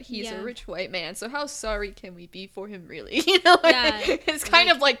 But he's a rich white man, so how sorry can we be for him, really? Yeah, It's kind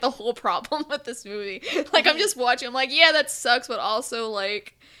of like the whole problem with this movie. Like, I'm just watching, I'm like, yeah, that sucks, but also,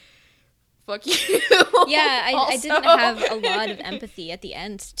 like, fuck you. Yeah, I Also. didn't have a lot of empathy at the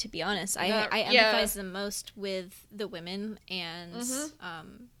end, to be honest. I Yeah. empathize the most with the women and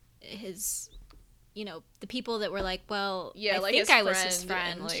his, the people that were like, well, Yeah, I like think his I friend. was his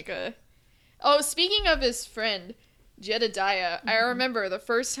friend. And like speaking of his friend, Jedediah, I remember the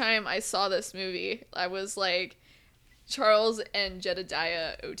first time I saw this movie, I was like, Charles and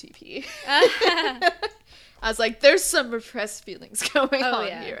Jedediah OTP. I was like, there's some repressed feelings going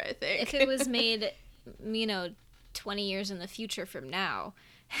on here, I think. If it was made, 20 years in the future from now,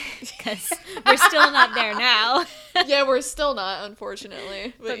 because we're still not there now. Yeah, we're still not,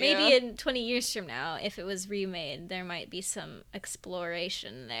 unfortunately. But maybe in 20 years from now, if it was remade, there might be some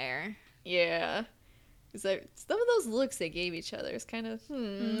exploration there. Yeah. Because some of those looks they gave each other is kind of,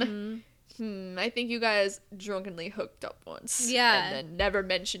 I think you guys drunkenly hooked up once. Yeah. And then never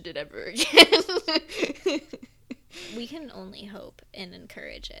mentioned it ever again. We can only hope and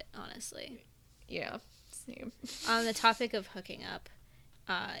encourage it, honestly. Yeah, same. On the topic of hooking up,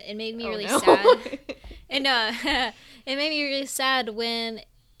 it made me really no. sad. And it made me really sad when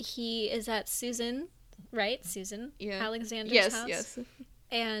he is at Susan, right? Susan Alexander's house. Yes.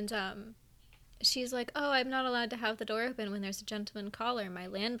 And she's like, oh, I'm not allowed to have the door open when there's a gentleman caller. My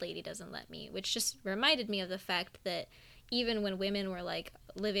landlady doesn't let me, which just reminded me of the fact that even when women were, like,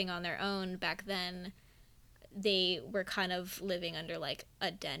 living on their own back then, they were kind of living under, like,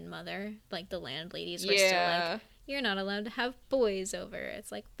 a den mother. Like, the landladies were still like, you're not allowed to have boys over.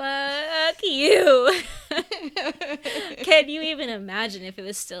 It's like, fuck you. Can you even imagine if it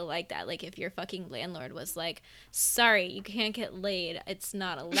was still like that? Like, if your fucking landlord was like, sorry, you can't get laid. It's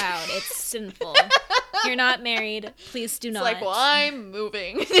not allowed. It's sinful. You're not married. Please do not. It's like, well, I'm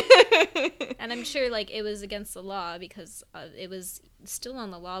moving. And I'm sure, like, it was against the law because it was still on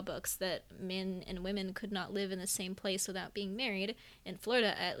the law books that men and women could not live in the same place without being married, in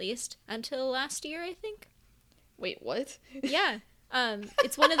Florida at least, until last year, I think. Wait, what? Yeah.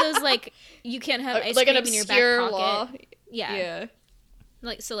 It's one of those, like, you can't have ice like cream an in your obscure back pocket. law. Yeah.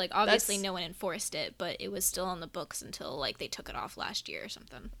 Like, so, like, obviously That's- no one enforced it, but it was still on the books until, like, they took it off last year or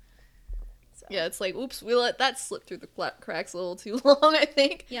something. So. Yeah, it's like, oops, we let that slip through the cracks a little too long, I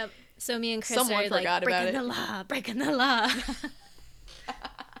think. Yep. So me and Chris Someone are, like, forgot about breaking the law.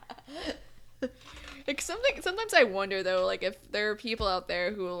 Like, sometimes I wonder, though, like, if there are people out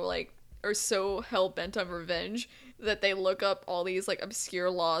there who, like, are so hell-bent on revenge that they look up all these, like, obscure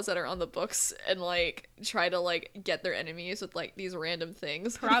laws that are on the books and, like, try to, like, get their enemies with, like, these random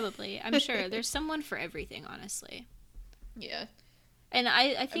things. Probably. I'm sure. There's someone for everything, honestly. Yeah. And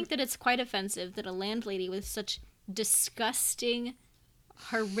I think that it's quite offensive that a landlady with such disgusting,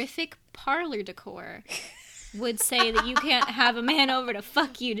 horrific parlor decor would say that you can't have a man over to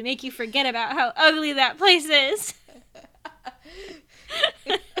fuck you to make you forget about how ugly that place is.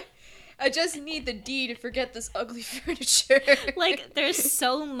 I just need the D to forget this ugly furniture. Like, there's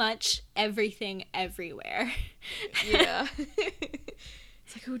so much everything everywhere. Yeah.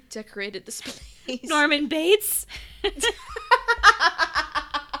 It's like, who decorated this place? Norman Bates?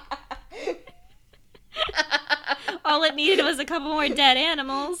 All it needed was a couple more dead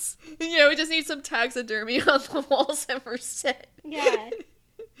animals. Yeah, we just need some taxidermy on the walls and we're set. Yeah.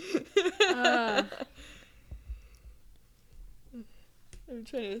 I'm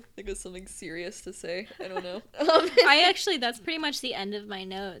trying to think of something serious to say. I don't know. That's pretty much the end of my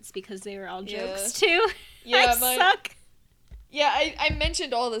notes because they were all jokes too. Yeah, I suck. Yeah, I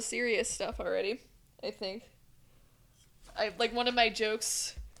mentioned all the serious stuff already, I think. Like, one of my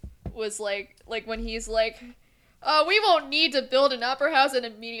jokes was, like when he's like, we won't need to build an opera house, and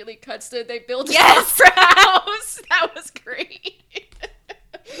immediately cuts to, they build an opera house. That was great.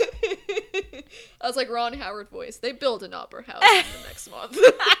 I was like, Ron Howard voice. They build an opera house in the next month.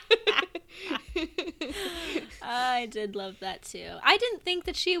 I did love that too. I didn't think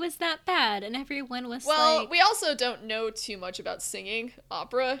that she was that bad, and everyone was well, we also don't know too much about singing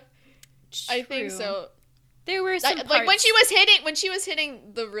opera. True. I think so. There were some parts, like when she was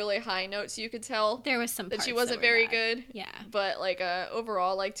hitting the really high notes, you could tell there was some parts that she wasn't very good. Yeah, but like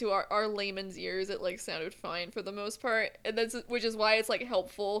overall, like to our layman's ears, it like sounded fine for the most part, and which is why it's like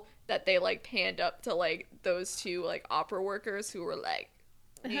helpful that they like panned up to like those two like opera workers who were like,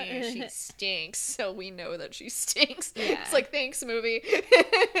 she stinks, so we know that she stinks. Yeah. It's like, thanks, movie.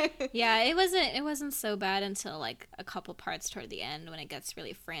 Yeah, it wasn't so bad until like a couple parts toward the end when it gets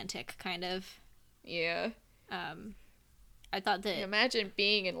really frantic, kind of. Yeah. I thought that... Imagine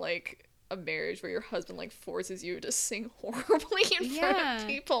being in, like, a marriage where your husband, like, forces you to sing horribly in front of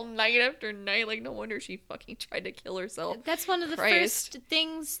people night after night. Like, no wonder she fucking tried to kill herself. That's one of the first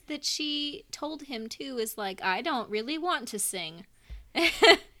things that she told him, too, is, like, I don't really want to sing.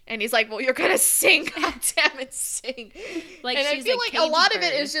 And he's like, well, you're gonna sing. God damn it, sing. Like, and she's I feel like a lot of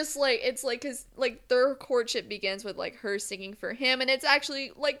it is just, like, it's, like, because, like, their courtship begins with, like, her singing for him, and it's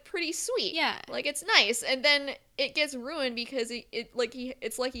actually, like, pretty sweet. Yeah. Like, it's nice. And then it gets ruined because it's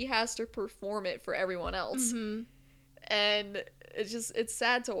like he has to perform it for everyone else. Mm-hmm. And it's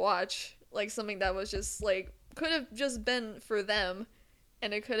sad to watch, like, something that was just, like, could have just been for them,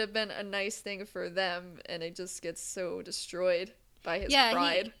 and it could have been a nice thing for them, and it just gets so destroyed by his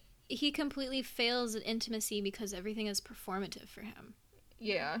pride. He completely fails at intimacy because everything is performative for him.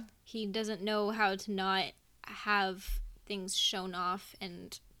 Yeah. He doesn't know how to not have things shown off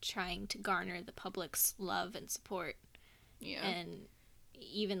and trying to garner the public's love and support. Yeah. And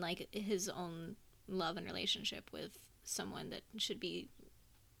even, like, his own love and relationship with someone that should be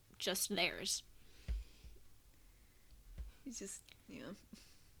just theirs. He's just, yeah.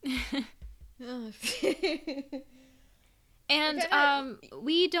 And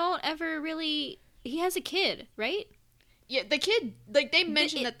we don't ever really... He has a kid, right? Yeah, the kid... Like, they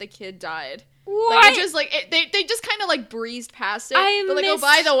mentioned that the kid died. What? Like, it just, like... they just kind of, like, breezed past it. But, like, oh,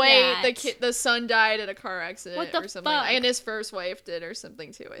 by the way, the son died in a car accident or something. Fuck? And his first wife did or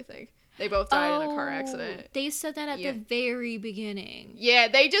something, too, I think. They both died in a car accident. They said that at the very beginning. Yeah,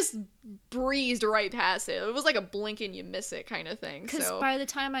 they just breezed right past it. It was like a blink and you miss it kind of thing. Because by the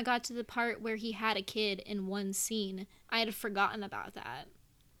time I got to the part where he had a kid in one scene, I had forgotten about that.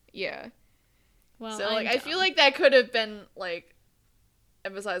 Yeah. Well, so, like, I feel like that could have been, like,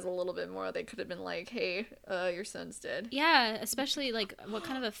 emphasized a little bit more. They could have been like, hey, your son's dead. Yeah, especially, like, what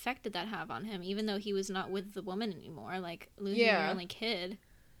kind of effect did that have on him? Even though he was not with the woman anymore, like, losing your only kid.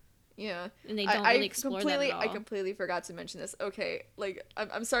 Yeah. And they don't really explore that at all. I completely forgot to mention this. Okay, like,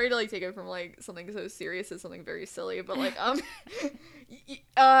 I'm sorry to, like, take it from, like, something so serious to something very silly, but, like,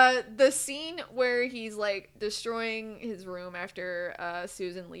 the scene where he's, like, destroying his room after,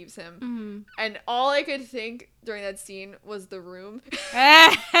 Susan leaves him, and all I could think during that scene was the room. You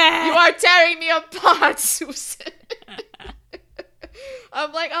are tearing me apart, Susan!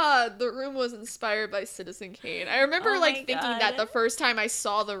 I'm like, The Room was inspired by Citizen Kane. I remember, thinking that the first time I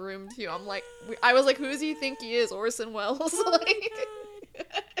saw The Room, too. I was like, who does he think he is, Orson Welles?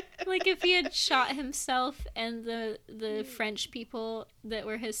 Like, if he had shot himself and the French people that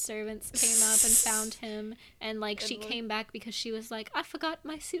were his servants came up and found him, and, like, she came back because she was like, I forgot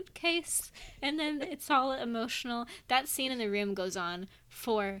my suitcase, and then it's all emotional. That scene in The Room goes on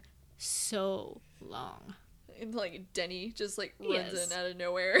for so long. And, like, Denny just, like, runs in out of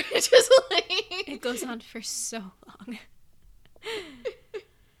nowhere. Just, like... It goes on for so long.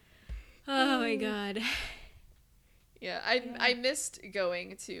 Oh, my God. Yeah, I missed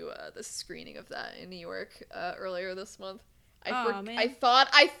going to the screening of that in New York earlier this month. Man. I thought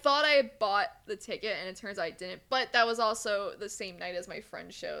I had bought the ticket, and it turns out I didn't. But that was also the same night as my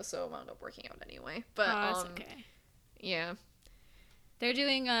friend's show, so it wound up working out anyway. But, that's okay. Yeah. They're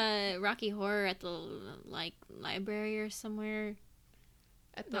doing Rocky Horror at the, like, library or somewhere.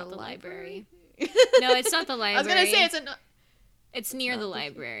 At the library? No, it's not the library. I was gonna say it's near the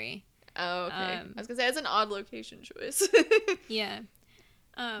library. Oh, okay. I was gonna say it's an odd location choice. Yeah.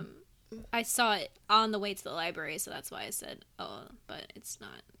 I saw it on the way to the library, so that's why I said, but it's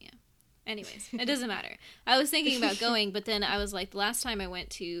not, yeah. Anyways, it doesn't matter. I was thinking about going, but then I was like, the last time I went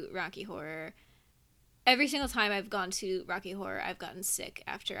to Rocky Horror, every single time I've gone to Rocky Horror, I've gotten sick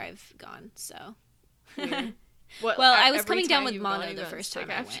after I've gone, so. Well, I was coming down with mono the first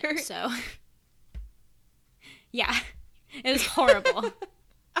time I went, so. Yeah. It was horrible.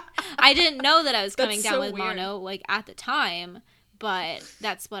 I didn't know that I was coming down with mono, like, at the time, but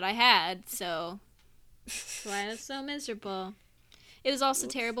that's what I had, so. That's why I was so miserable. It was also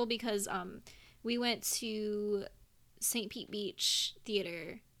terrible because we went to St. Pete Beach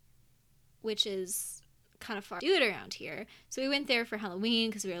Theater, which is kind of far to do it around here. So we went there for Halloween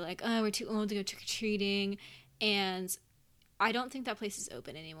because we were like, oh, we're too old to go trick-or-treating. And I don't think that place is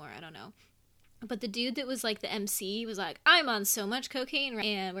open anymore. I don't know. But the dude that was like the MC was like, I'm on so much cocaine.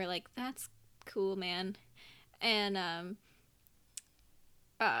 And we're like, that's cool, man. And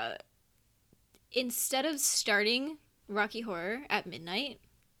instead of starting Rocky Horror at midnight,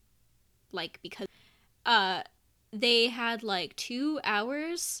 like, because they had like 2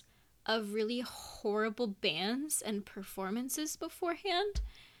 hours of really horrible bands and performances beforehand,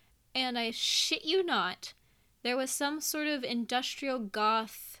 and I shit you not, there was some sort of industrial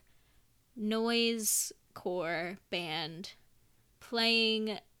goth noise core band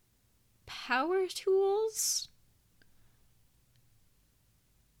playing Power Tools,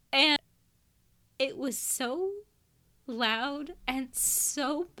 and it was so loud and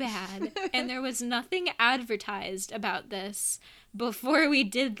so bad, and there was nothing advertised about this before we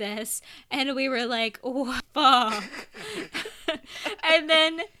did this, and we were like, oh, fuck. And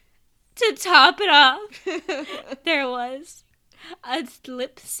then to top it off, there was a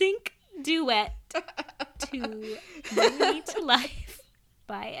lip sync duet to Bring Me to Life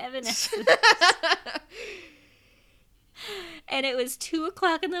by Evanescence. And it was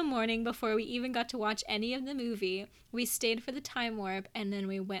 2:00 in the morning before we even got to watch any of the movie. We stayed for the time warp, and then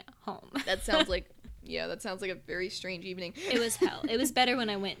we went home. That sounds like a very strange evening. It was hell. It was better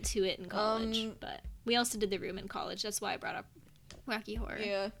when I went to it in college, but we also did the room in college. That's why I brought up Rocky Horror.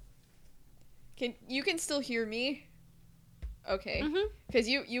 Yeah. You can still hear me? Okay. Because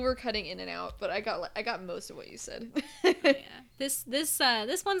you were cutting in and out, but I got most of what you said. Yeah. This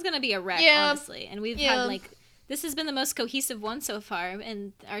one's gonna be a wreck, honestly. And we've had like. This has been the most cohesive one so far,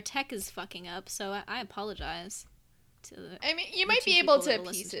 and our tech is fucking up, so I apologize. I mean, you might be able to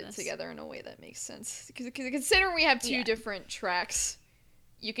piece it together in a way that makes sense. Because considering we have two different tracks,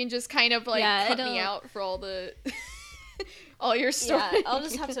 you can just kind of, like, cut me out for all the... all your stories. Yeah, I'll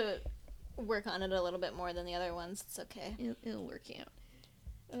just have to work on it a little bit more than the other ones. It's okay. It'll work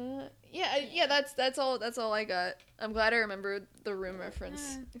out. Yeah, that's all I got. I'm glad I remembered the room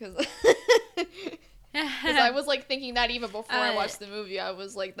reference, because... Because I was, like, thinking that even before I watched the movie. I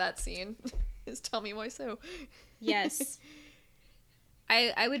was like, that scene is Tell Me Why So. Yes.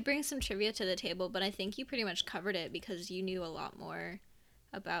 I would bring some trivia to the table, but I think you pretty much covered it because you knew a lot more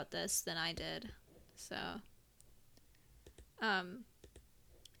about this than I did. So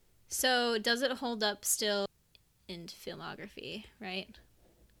does it hold up still in filmography, right?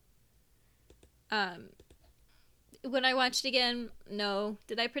 When I watched it again, no.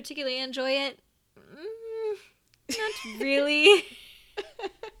 Did I particularly enjoy it? Not really.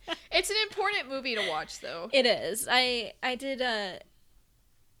 It's an important movie to watch, though. It is. I did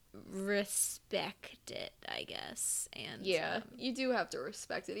respect it, I guess. And yeah, you do have to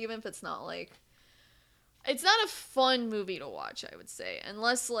respect it, even if it's not like... It's not a fun movie to watch, I would say,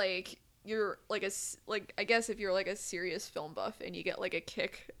 unless like you're like I guess if you're like a serious film buff and you get like a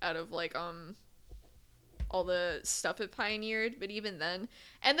kick out of like all the stuff it pioneered, but even then,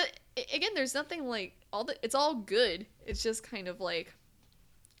 and again, there's nothing like it's all good. It's just kind of like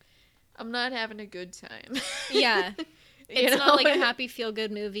I'm not having a good time. Yeah, it's not like a happy feel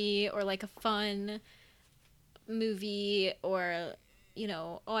good movie or like a fun movie or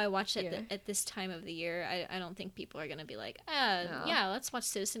I watched it at this time of the year. I don't think people are gonna be like, yeah, let's watch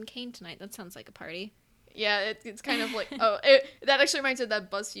Citizen Kane tonight. That sounds like a party. Yeah, it's kind of like that actually reminds me of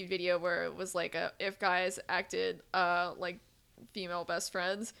that BuzzFeed video where it was like if guys acted like female best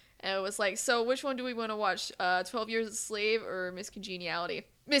friends, and it was like, so which one do we want to watch, 12 Years a Slave or Miss Congeniality?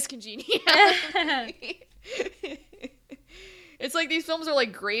 Miss Congeniality. It's like these films are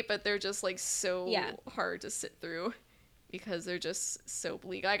like great, but they're just like so hard to sit through because they're just so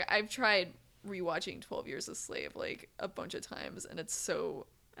bleak. I've tried rewatching 12 Years a Slave like a bunch of times, and it's so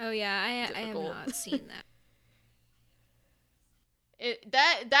I have not seen that.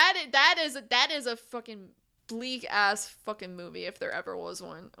 That is a fucking bleak ass fucking movie if there ever was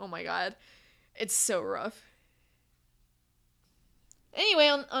one. Oh my god, it's so rough. Anyway,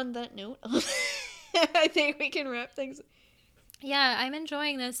 on that note, I think we can wrap things. Yeah, I'm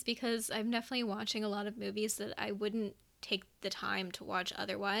enjoying this because I'm definitely watching a lot of movies that I wouldn't take the time to watch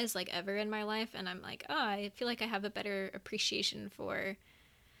otherwise, like ever in my life. And I'm like, oh, I feel like I have a better appreciation for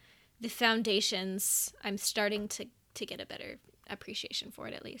the foundations. I'm starting to get a better appreciation for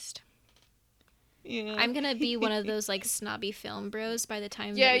it, at least. Yeah. I'm gonna be one of those like snobby film bros by the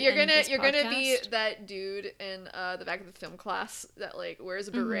time. Yeah, that we you're end gonna this you're gonna be podcast. that dude in the back of the film class that like wears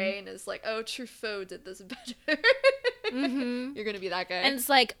a beret and is like, oh, Truffaut did this better. Mm-hmm. You're gonna be that guy. And it's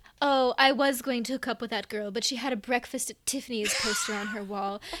like, oh, I was going to hook up with that girl, but she had a breakfast at Tiffany's poster on her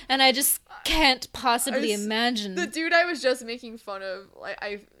wall, and I just can't possibly imagine. The dude I was just making fun of,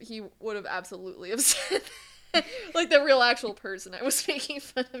 like he would have absolutely have said that. Like the real actual person I was making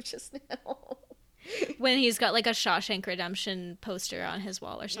fun of just now. When he's got like a Shawshank Redemption poster on his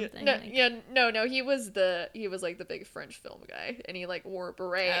wall or something. No, no, he was like the big French film guy, and he like wore a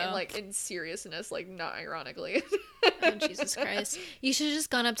beret and like in seriousness, like not ironically. Oh, Jesus Christ! You should have just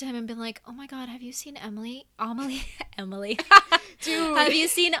gone up to him and been like, "Oh my God, have you seen Emily? Emily, Dude, have you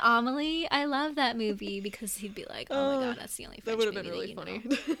seen Amelie? I love that movie." Because he'd be like, "Oh my God, that's the only French that would have movie been really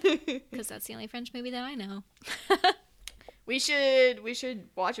that funny. Because that's the only French movie that I know." We should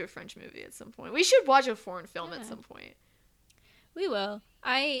watch a French movie at some point. We should watch a foreign film at some point. We will.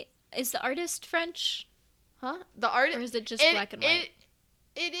 Is the artist French? Huh? The art, Or is it just black and white?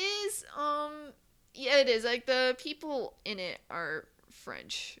 It is. Yeah, it is. Like the people in it are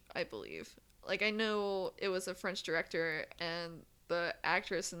French, I believe. Like I know it was a French director, and the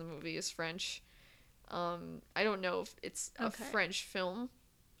actress in the movie is French. I don't know if it's a French film.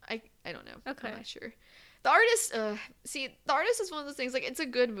 I don't know. Okay. I'm not sure. The artist, the artist is one of those things, like, it's a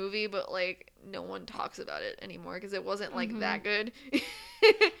good movie, but, like, no one talks about it anymore, because it wasn't, like, that good.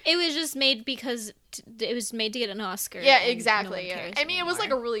 It was just made because it was made to get an Oscar. Yeah, exactly, no one cares I mean, it was, like,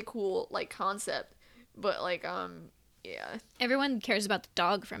 a anymore. really cool, like, concept, but, like, yeah. Everyone cares about the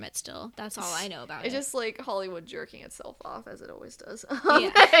dog from it still. That's all I know about it. It's just, like, Hollywood jerking itself off, as it always does.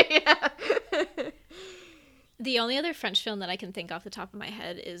 Yeah. The only other French film that I can think off the top of my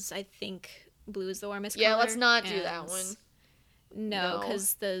head is, I think, Blue is the Warmest Color. Yeah, let's not do that one. No,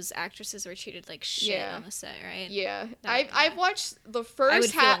 because those actresses were treated like shit on the set, right? Yeah, I've watched the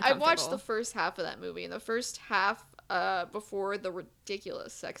first half. I watched the first half of that movie, and the first half, before the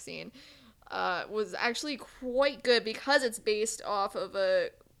ridiculous sex scene, was actually quite good because it's based off of a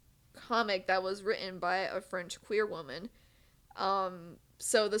comic that was written by a French queer woman.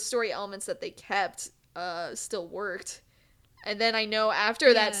 So the story elements that they kept still worked. And then I know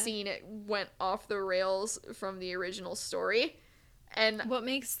after that scene, it went off the rails from the original story. And what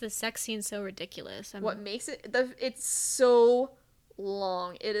makes the sex scene so ridiculous? What makes it... it's so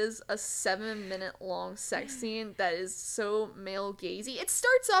long. It is a 7-minute long sex scene that is so male-gazy. It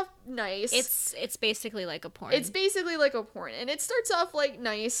starts off nice. It's basically like a porn. It's basically like a porn. And it starts off, like,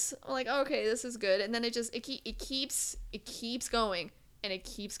 nice. I'm like, okay, this is good. And then it just... It keeps going. And it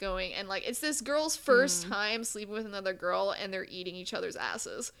keeps going. And, like, it's this girl's first time sleeping with another girl, and they're eating each other's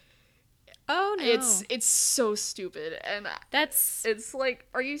asses. Oh, no. It's so stupid. And it's like,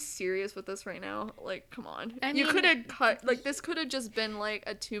 are you serious with this right now? Like, come on. You could have cut... Like, this could have just been, like,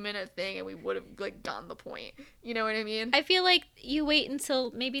 a 2-minute thing, and we would have, like, gotten the point. You know what I mean? I feel like you wait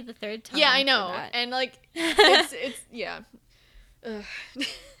until maybe the third time. Yeah, I know. And, like, it's yeah. Ugh.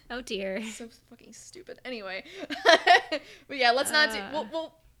 Oh dear. So fucking stupid. Anyway. But yeah, let's not do...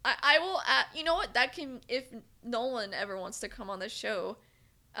 Well, I will... you know what? That can... If Nolan ever wants to come on the show,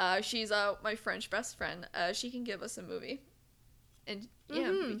 she's my French best friend. She can give us a movie. And yeah,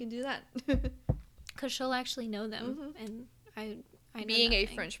 we can do that. Because she'll actually know them. And I know Being nothing.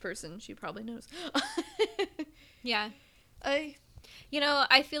 a French person, she probably knows. Yeah. You know,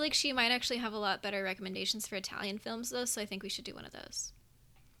 I feel like she might actually have a lot better recommendations for Italian films, though, so I think we should do one of those.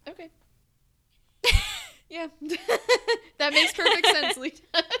 Okay. Yeah. That makes perfect sense, Lita.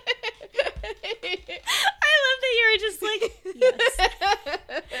 I love that you were just like, yes.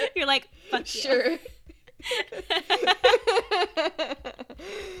 You're like, fuck sure.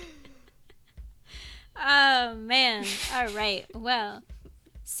 Oh, man. All right. Well,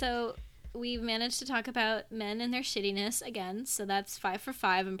 so we managed to talk about men and their shittiness again, so that's 5 for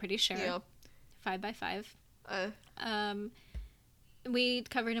 5, I'm pretty sure. Yeah. 5 by 5. We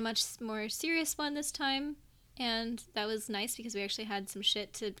covered a much more serious one this time, and that was nice because we actually had some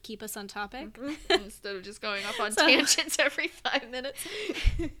shit to keep us on topic. Instead of just going off on tangents every 5 minutes.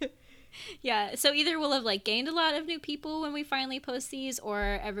 Yeah, so either we'll have, like, gained a lot of new people when we finally post these,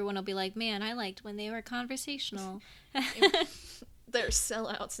 or everyone will be like, man, I liked when they were conversational. They're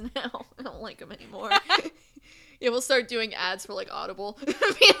sellouts now. I don't like them anymore. Yeah, we'll start doing ads for, like, Audible.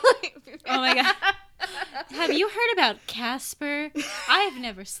 Oh my god. Have you heard about Casper? I've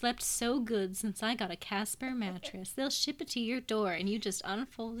never slept so good since I got a Casper mattress. They'll ship it to your door, and you just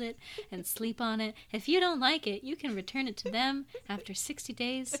unfold it and sleep on it. If you don't like it, you can return it to them after 60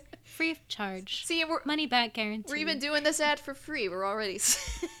 days, free of charge. See, money back guarantee. We're even doing this ad for free. We're already...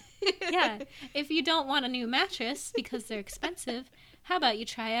 Yeah. If you don't want a new mattress because they're expensive, how about you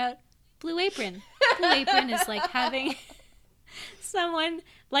try out Blue Apron? Blue Apron is like having someone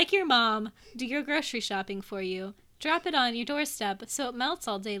like your mom do your grocery shopping for you, drop it on your doorstep so it melts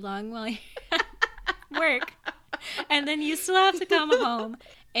all day long while you work, and then you still have to come home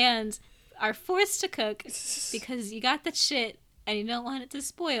and are forced to cook because you got that shit and you don't want it to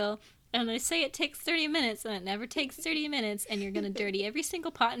spoil. And they say it takes 30 minutes, and it never takes 30 minutes, and you're going to dirty every single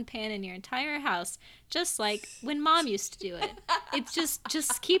pot and pan in your entire house, just like when Mom used to do it. It's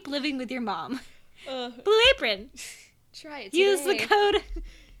just keep living with your mom. Blue Apron. Try it today. Use the code.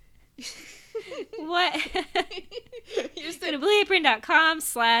 What? Go to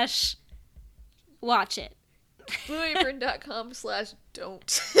blueapron.com/watch it.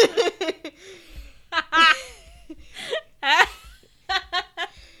 blueapron.com/don't.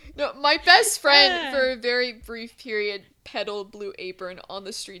 No, my best friend, for a very brief period, peddled Blue Apron on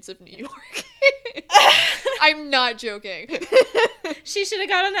the streets of New York. I'm not joking. She should have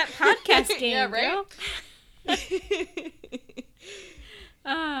got on that podcast game, yeah, right? bro.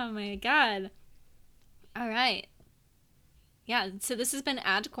 Oh my god. All right. Yeah, so this has been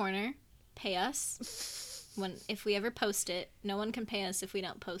Ad Corner. Pay us. If we ever post it. No one can pay us if we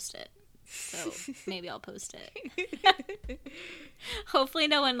don't post it. So maybe I'll post it. Hopefully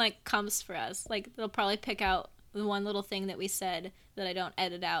no one comes for us. They'll probably pick out the one little thing that we said that I don't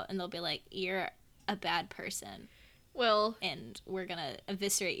edit out, and they'll be like, "You're a bad person." Well, and we're gonna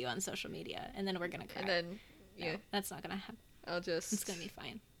eviscerate you on social media, and then we're gonna cry. And then, yeah, no, that's not gonna happen. It's gonna be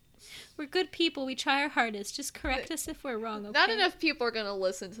fine. We're good people. We try our hardest. Just correct us if we're wrong, okay? Not enough people are gonna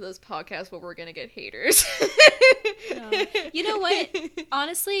listen to this podcast, but we're gonna get haters. No. You know what?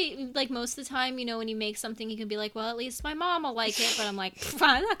 Honestly, most of the time, when you make something, you can be like, well, at least my mom will like it. But I'm like,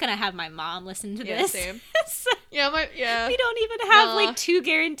 I'm not gonna have my mom listen to this. Same. So, yeah, we don't even have 2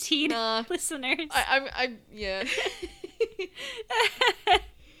 guaranteed listeners. I'm yeah.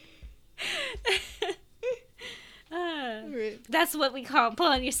 That's what we call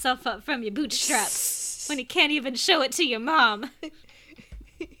pulling yourself up from your bootstraps when you can't even show it to your mom.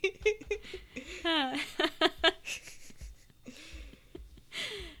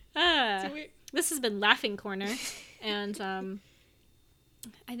 This has been Laughing Corner, and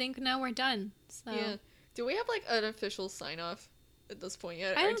I think now we're done. So. Yeah. Do we have an official sign off at this point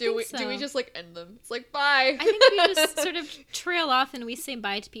yet? I don't think so. Do we just end them? It's bye. I think we just sort of trail off and we say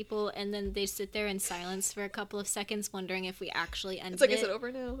bye to people, and then they sit there in silence for a couple of seconds, wondering if we actually ended it. Is it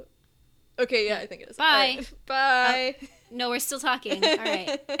over now? Okay, yeah, I think it is. Bye. Right. Bye. No, we're still talking. All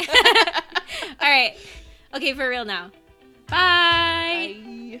right. All right. Okay, for real now. Bye. Bye.